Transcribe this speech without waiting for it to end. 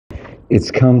It's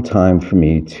come time for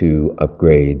me to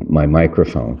upgrade my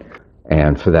microphone,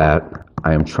 and for that,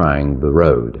 I am trying the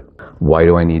Rode. Why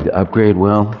do I need to upgrade?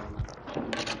 Well,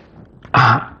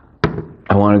 I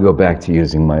want to go back to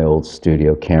using my old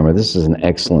studio camera. This is an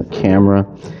excellent camera.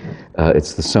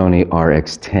 It's the Sony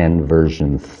RX10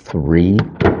 version 3.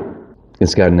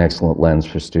 It's got an excellent lens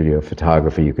for studio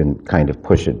photography. You can kind of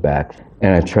push it back.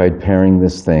 And I've tried pairing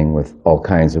this thing with all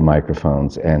kinds of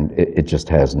microphones, and it just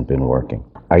hasn't been working.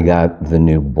 I got the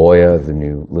new Boya, the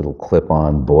new little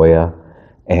clip-on Boya,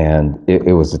 and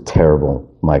it was a terrible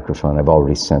microphone. I've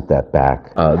already sent that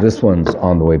back. This one's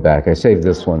on the way back. I saved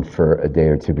this one for a day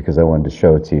or two because I wanted to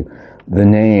show it to you. The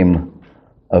name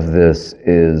of this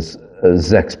is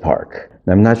Zex Park.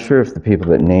 And I'm not sure if the people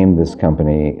that named this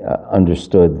company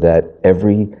understood that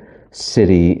every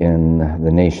city in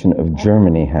the nation of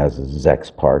Germany has a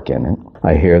Zex Park in it.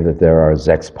 I hear that there are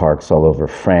Zex Parks all over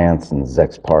France and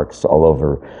Zex Parks all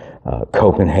over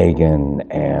Copenhagen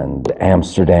and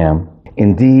Amsterdam.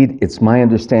 Indeed, it's my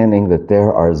understanding that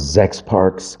there are Zex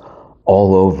Parks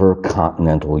all over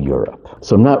continental Europe.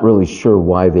 So I'm not really sure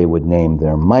why they would name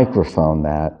their microphone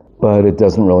that, but it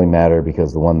doesn't really matter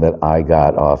because the one that I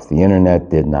got off the internet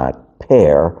did not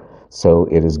pair, so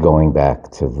it is going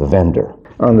back to the vendor.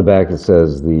 On the back it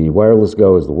says, the Wireless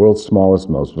Go is the world's smallest,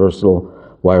 most versatile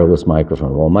wireless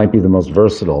microphone. Well, it might be the most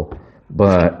versatile,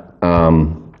 but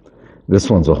this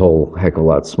one's a whole heck of a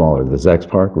lot smaller. The Zex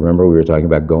Park, remember we were talking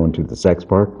about going to the Zex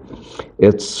Park?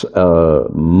 It's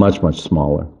much, much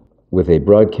smaller, with a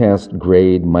broadcast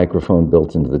grade microphone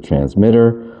built into the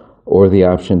transmitter, or the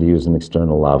option to use an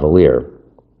external lavalier.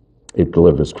 It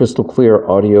delivers crystal clear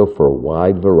audio for a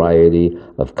wide variety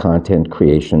of content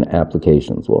creation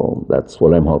applications. Well, that's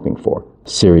what I'm hoping for.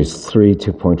 Series 3,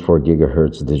 2.4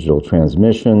 gigahertz digital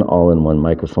transmission, all-in-one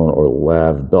microphone or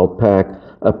lav belt pack,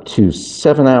 up to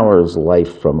 7 hours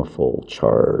life from a full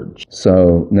charge.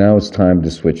 So now it's time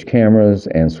to switch cameras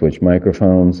and switch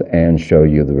microphones and show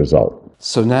you the result.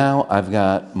 So now I've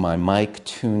got my mic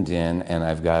tuned in and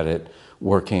I've got it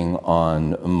working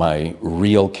on my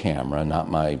real camera, not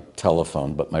my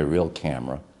telephone, but my real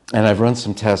camera. And I've run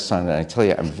some tests on it, and I tell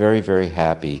you, I'm very, very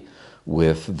happy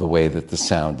with the way that the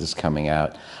sound is coming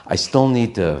out. I still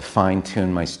need to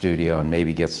fine-tune my studio and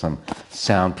maybe get some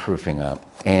soundproofing up,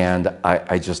 and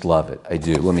I just love it. I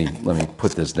do. Let me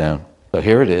put this down. So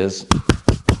here it is,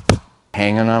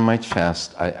 hanging on my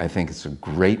chest. I think it's a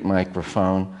great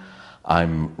microphone.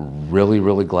 I'm really,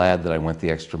 really glad that I went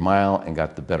the extra mile and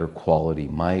got the better quality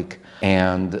mic.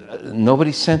 And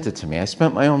nobody sent it to me. I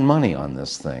spent my own money on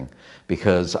this thing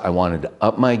because I wanted to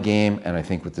up my game, and I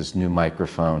think with this new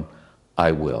microphone,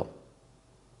 I will.